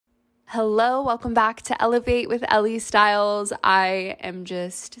Hello, welcome back to Elevate with Ellie Styles. I am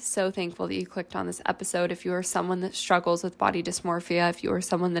just so thankful that you clicked on this episode. If you are someone that struggles with body dysmorphia, if you are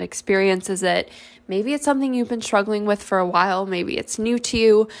someone that experiences it, maybe it's something you've been struggling with for a while, maybe it's new to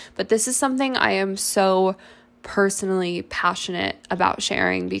you, but this is something I am so personally passionate about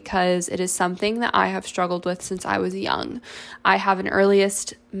sharing because it is something that I have struggled with since I was young. I have an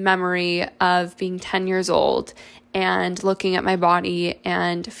earliest memory of being 10 years old and looking at my body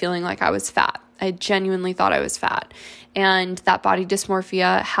and feeling like I was fat. I genuinely thought I was fat. And that body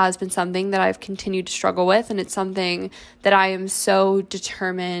dysmorphia has been something that I've continued to struggle with. And it's something that I am so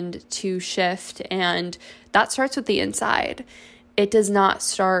determined to shift. And that starts with the inside. It does not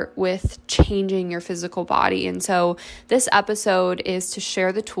start with changing your physical body. And so this episode is to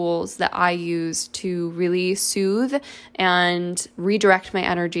share the tools that I use to really soothe and redirect my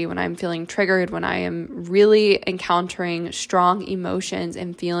energy when I'm feeling triggered, when I am really encountering strong emotions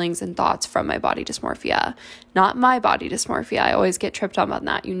and feelings and thoughts from my body dysmorphia. Not my body dysmorphia. I always get tripped up on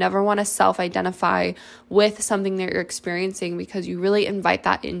that. You never want to self-identify with something that you're experiencing because you really invite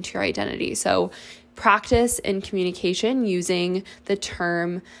that into your identity. So practice in communication using the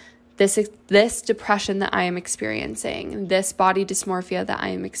term, this depression that I am experiencing, this body dysmorphia that I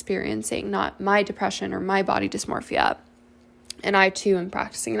am experiencing, not my depression or my body dysmorphia. And I too am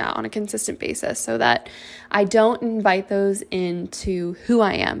practicing that on a consistent basis so that I don't invite those into who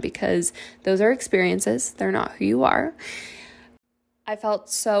I am, because those are experiences. They're not who you are. I felt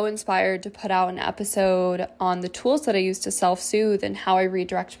so inspired to put out an episode on the tools that I use to self-soothe and how I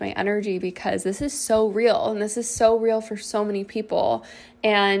redirect my energy, because this is so real, and this is so real for so many people.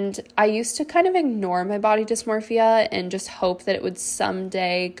 And I used to kind of ignore my body dysmorphia and just hope that it would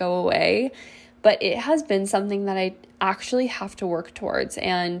someday go away. But it has been something that I actually have to work towards,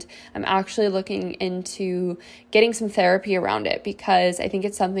 and I'm actually looking into getting some therapy around it, because I think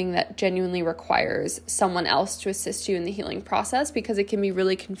it's something that genuinely requires someone else to assist you in the healing process, because it can be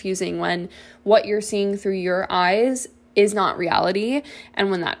really confusing when what you're seeing through your eyes is not reality. And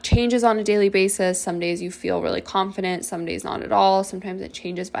when that changes on a daily basis, some days you feel really confident, some days not at all. Sometimes it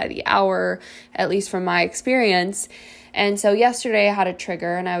changes by the hour, at least from my experience. And so yesterday I had a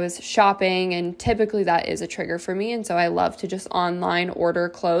trigger and I was shopping, and typically that is a trigger for me. And so I love to just online order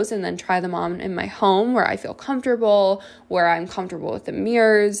clothes and then try them on in my home where I feel comfortable, where I'm comfortable with the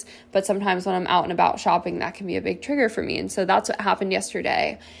mirrors. But sometimes when I'm out and about shopping, that can be a big trigger for me. And so that's what happened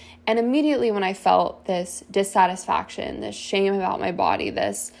yesterday. And immediately when I felt this dissatisfaction, this shame about my body,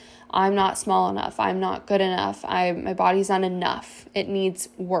 this I'm not small enough, I'm not good enough, my body's not enough, it needs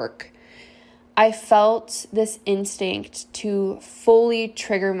work, I felt this instinct to fully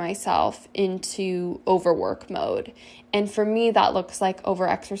trigger myself into overwork mode. And for me, that looks like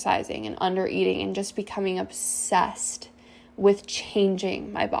over-exercising and under-eating and just becoming obsessed with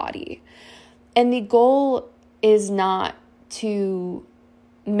changing my body. And the goal is not to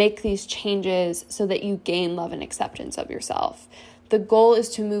make these changes so that you gain love and acceptance of yourself. The goal is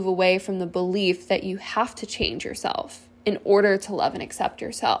to move away from the belief that you have to change yourself in order to love and accept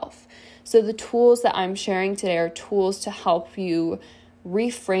yourself. So the tools that I'm sharing today are tools to help you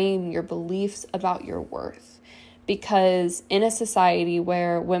reframe your beliefs about your worth. Because in a society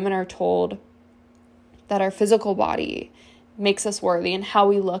where women are told that our physical body makes us worthy and how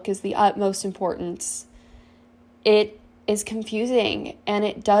we look is the utmost importance, it is confusing and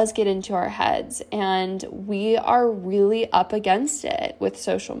it does get into our heads, and we are really up against it with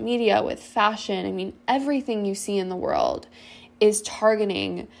social media, with fashion. I mean, everything you see in the world is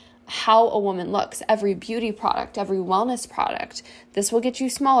targeting how a woman looks. Every beauty product, every wellness product. This will get you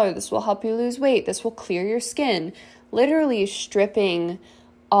smaller. This will help you lose weight. This will clear your skin. Literally stripping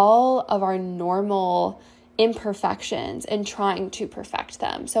all of our normal imperfections and trying to perfect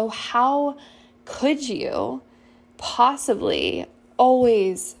them. So how could you possibly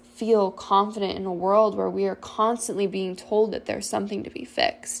always feel confident in a world where we are constantly being told that there's something to be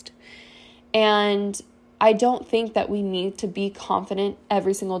fixed? And I don't think that we need to be confident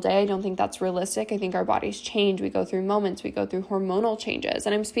every single day. I don't think that's realistic. I think our bodies change. We go through moments. We go through hormonal changes.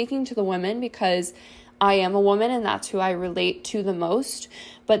 And I'm speaking to the women because I am a woman and that's who I relate to the most.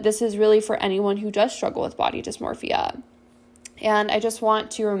 But this is really for anyone who does struggle with body dysmorphia. And I just want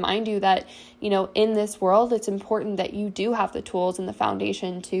to remind you that, in this world, it's important that you do have the tools and the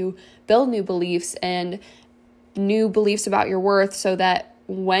foundation to build new beliefs and new beliefs about your worth, so that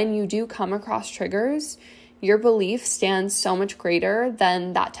when you do come across triggers, your belief stands so much greater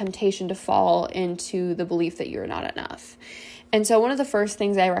than that temptation to fall into the belief that you're not enough. And so one of the first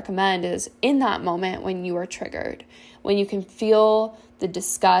things I recommend is in that moment when you are triggered, when you can feel the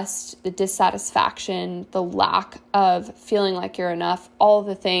disgust, the dissatisfaction, the lack of feeling like you're enough, all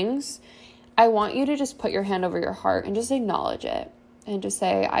the things, I want you to just put your hand over your heart and just acknowledge it and just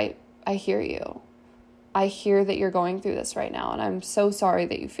say, I hear you. I hear that you're going through this right now, and I'm so sorry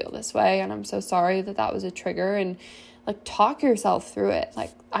that you feel this way, and I'm so sorry that that was a trigger, and like talk yourself through it.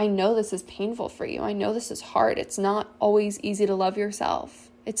 Like, I know this is painful for you. I know this is hard. It's not always easy to love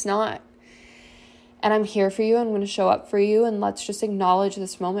yourself. It's not. And I'm here for you. I'm going to show up for you, and let's just acknowledge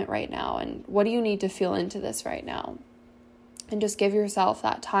this moment right now. And what do you need to feel into this right now? And just give yourself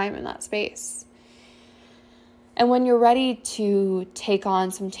that time and that space. And when you're ready to take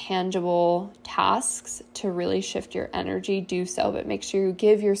on some tangible tasks to really shift your energy, do so, but make sure you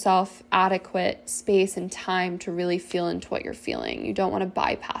give yourself adequate space and time to really feel into what you're feeling. You don't want to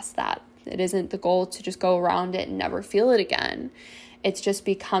bypass that. It isn't the goal to just go around it and never feel it again. It's just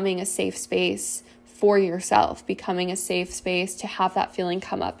becoming a safe space for yourself, becoming a safe space to have that feeling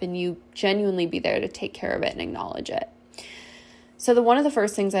come up and you genuinely be there to take care of it and acknowledge it. So one of the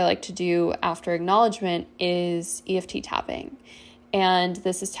first things I like to do after acknowledgement is EFT tapping. And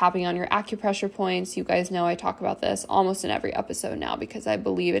this is tapping on your acupressure points. You guys know I talk about this almost in every episode now because I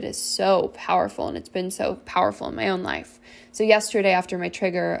believe it is so powerful, and it's been so powerful in my own life. So yesterday after my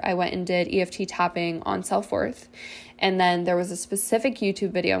trigger, I went and did EFT tapping on self-worth. And then there was a specific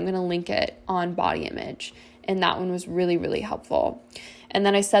YouTube video, I'm going to link it, on body image. And that one was really, really helpful. And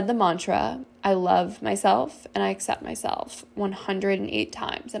then I said the mantra, I love myself and I accept myself 108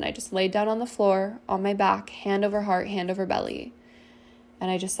 times. And I just laid down on the floor, on my back, hand over heart, hand over belly. And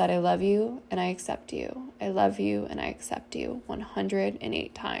I just said, I love you and I accept you. I love you and I accept you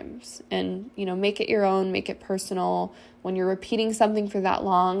 108 times. And, make it your own, make it personal. When you're repeating something for that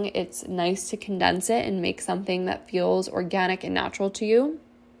long, it's nice to condense it and make something that feels organic and natural to you.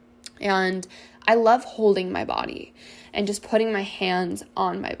 And I love holding my body and just putting my hands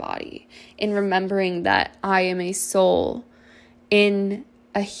on my body and remembering that I am a soul in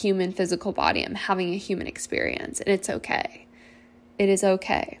a human physical body. I'm having a human experience, and it's okay. It is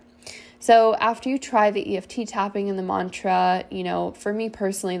okay. So after you try the EFT tapping and the mantra, for me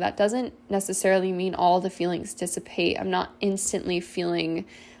personally, that doesn't necessarily mean all the feelings dissipate. I'm not instantly feeling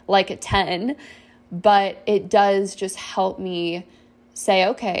like a 10, but it does just help me say,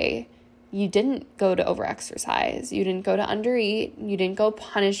 okay, you didn't go to overexercise. You didn't go to undereat. You didn't go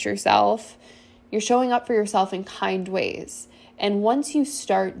punish yourself. You're showing up for yourself in kind ways. And once you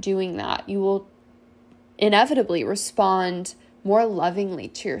start doing that, you will inevitably respond more lovingly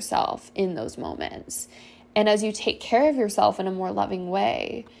to yourself in those moments. And as you take care of yourself in a more loving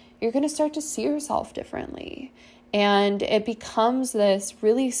way, you're going to start to see yourself differently. And it becomes this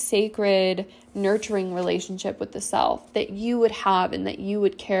really sacred, nurturing relationship with the self that you would have and that you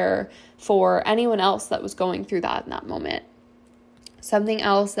would care for anyone else that was going through that in that moment. Something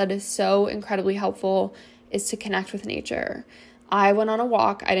else that is so incredibly helpful is to connect with nature. I went on a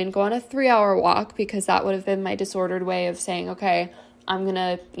walk. I didn't go on a 3-hour walk because that would have been my disordered way of saying, okay, I'm going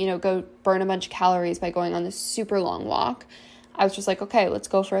to, go burn a bunch of calories by going on this super long walk. I was just like, okay, let's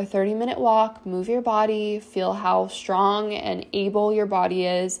go for a 30-minute walk, move your body, feel how strong and able your body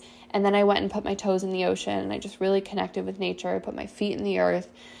is. And then I went and put my toes in the ocean, and I just really connected with nature. I put my feet in the earth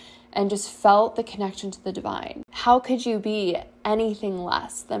and just felt the connection to the divine. How could you be anything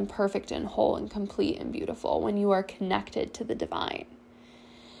less than perfect and whole and complete and beautiful when you are connected to the divine?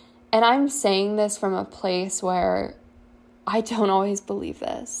 And I'm saying this from a place where I don't always believe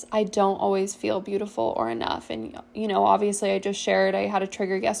this. I don't always feel beautiful or enough. And, obviously I just shared I had a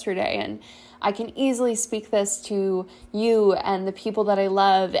trigger yesterday, and I can easily speak this to you and the people that I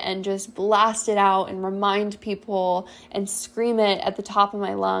love and just blast it out and remind people and scream it at the top of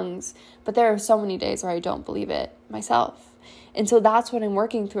my lungs. But there are so many days where I don't believe it myself. And so that's what I'm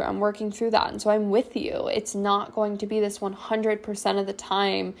working through. I'm working through that. And so I'm with you. It's not going to be this 100% of the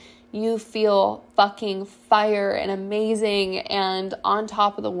time you feel fucking fire and amazing and on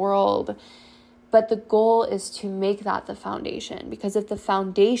top of the world. But the goal is to make that the foundation, because if the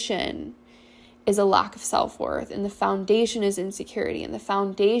foundation is a lack of self-worth, and the foundation is insecurity, and the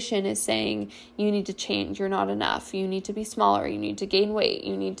foundation is saying you need to change, you're not enough, you need to be smaller, you need to gain weight,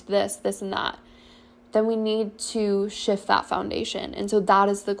 you need this, and that, then we need to shift that foundation. And so that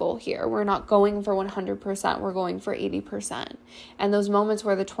is the goal here. We're not going for 100%, we're going for 80%. And those moments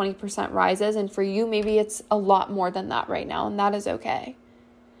where the 20% rises, and for you, maybe it's a lot more than that right now, and that is okay.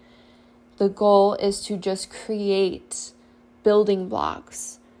 The goal is to just create building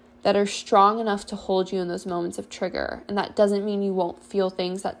blocks that are strong enough to hold you in those moments of trigger. And that doesn't mean you won't feel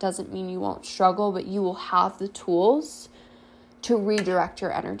things. That doesn't mean you won't struggle, but you will have the tools to redirect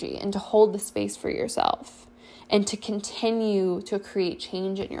your energy and to hold the space for yourself and to continue to create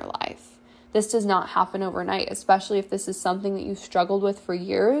change in your life. This does not happen overnight, especially if this is something that you've struggled with for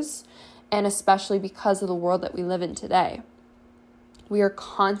years, and especially because of the world that we live in today. We are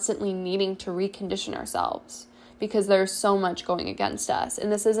constantly needing to recondition ourselves because there's so much going against us.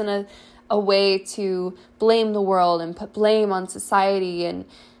 And this isn't a way to blame the world and put blame on society and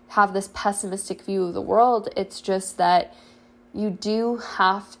have this pessimistic view of the world. It's just that you do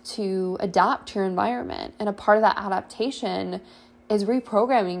have to adapt to your environment. And a part of that adaptation is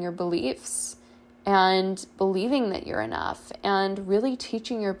reprogramming your beliefs and believing that you're enough and really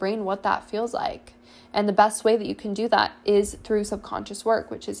teaching your brain what that feels like. And the best way that you can do that is through subconscious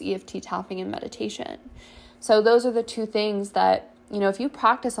work, which is EFT tapping and meditation. So those are the two things that, if you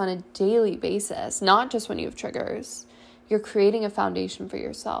practice on a daily basis, not just when you have triggers, you're creating a foundation for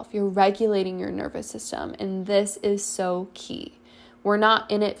yourself. You're regulating your nervous system. And this is so key. We're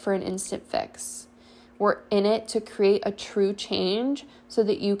not in it for an instant fix. We're in it to create a true change so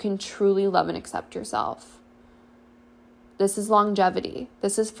that you can truly love and accept yourself. This is longevity.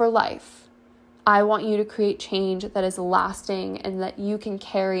 This is for life. I want you to create change that is lasting and that you can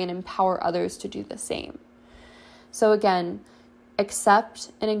carry and empower others to do the same. So again,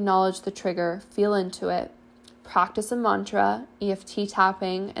 accept and acknowledge the trigger, feel into it, practice a mantra, EFT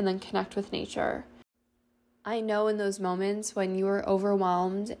tapping, and then connect with nature. I know in those moments when you are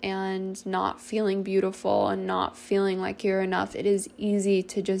overwhelmed and not feeling beautiful and not feeling like you're enough, it is easy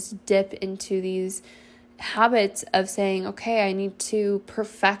to just dip into these habits of saying, okay, I need to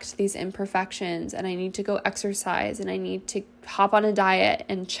perfect these imperfections and I need to go exercise and I need to hop on a diet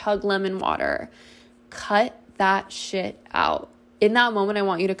and chug lemon water. Cut that shit out. In that moment, I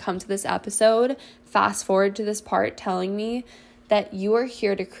want you to come to this episode, fast forward to this part telling me that you are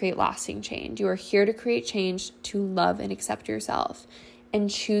here to create lasting change. You are here to create change to love and accept yourself.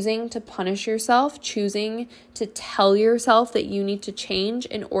 And choosing to punish yourself, choosing to tell yourself that you need to change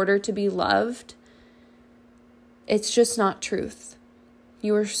in order to be loved, it's just not truth.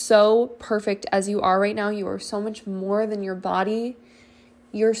 You are so perfect as you are right now. You are so much more than your body.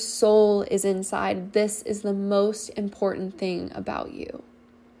 Your soul is inside. This is the most important thing about you.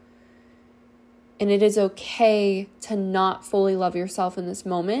 And it is okay to not fully love yourself in this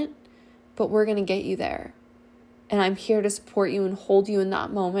moment, but we're going to get you there. And I'm here to support you and hold you in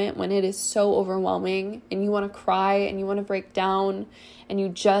that moment when it is so overwhelming and you want to cry and you want to break down and you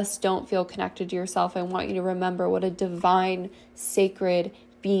just don't feel connected to yourself. I want you to remember what a divine, sacred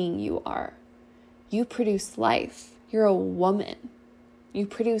being you are. You produce life. You're a woman. You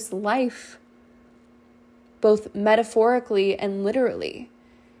produce life, both metaphorically and literally.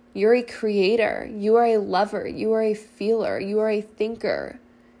 You're a creator. You are a lover. You are a feeler. You are a thinker.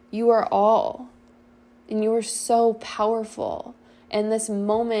 You are all. And you are so powerful. And this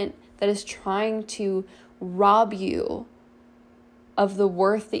moment that is trying to rob you of the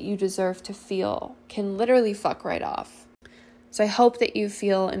worth that you deserve to feel can literally fuck right off. So I hope that you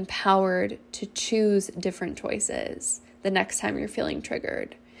feel empowered to choose different choices the next time you're feeling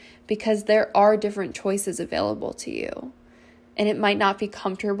triggered, because there are different choices available to you. And it might not be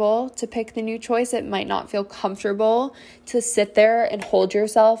comfortable to pick the new choice. It might not feel comfortable to sit there and hold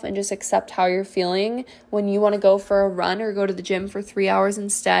yourself and just accept how you're feeling when you want to go for a run or go to the gym for 3 hours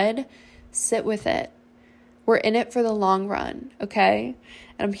instead. Sit with it. We're in it for the long run, okay?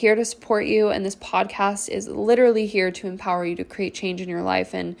 And I'm here to support you. And this podcast is literally here to empower you to create change in your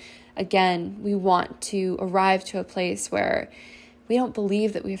life. And again, we want to arrive to a place where we don't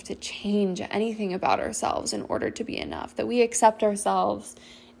believe that we have to change anything about ourselves in order to be enough, that we accept ourselves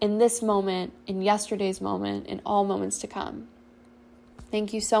in this moment, in yesterday's moment, in all moments to come.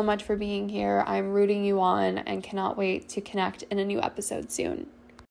 Thank you so much for being here. I'm rooting you on and cannot wait to connect in a new episode soon.